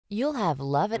You'll have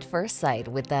love at first sight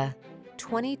with the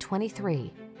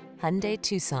 2023 Hyundai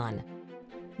Tucson.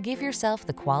 Give yourself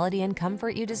the quality and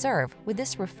comfort you deserve with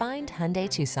this refined Hyundai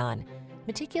Tucson.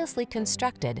 Meticulously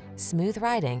constructed, smooth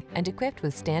riding, and equipped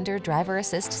with standard driver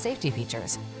assist safety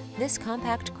features, this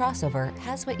compact crossover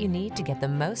has what you need to get the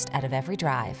most out of every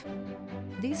drive.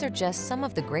 These are just some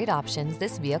of the great options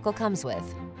this vehicle comes with: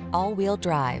 all-wheel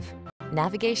drive,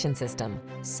 navigation system,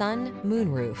 sun,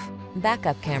 moonroof,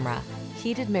 backup camera,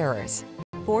 heated mirrors,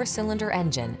 4-cylinder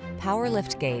engine, power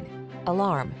liftgate,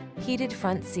 alarm, heated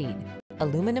front seat,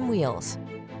 aluminum wheels.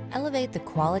 Elevate the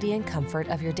quality and comfort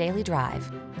of your daily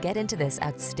drive. Get into this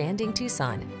outstanding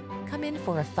Tucson. Come in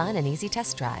for a fun and easy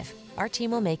test drive. Our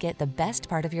team will make it the best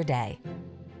part of your day.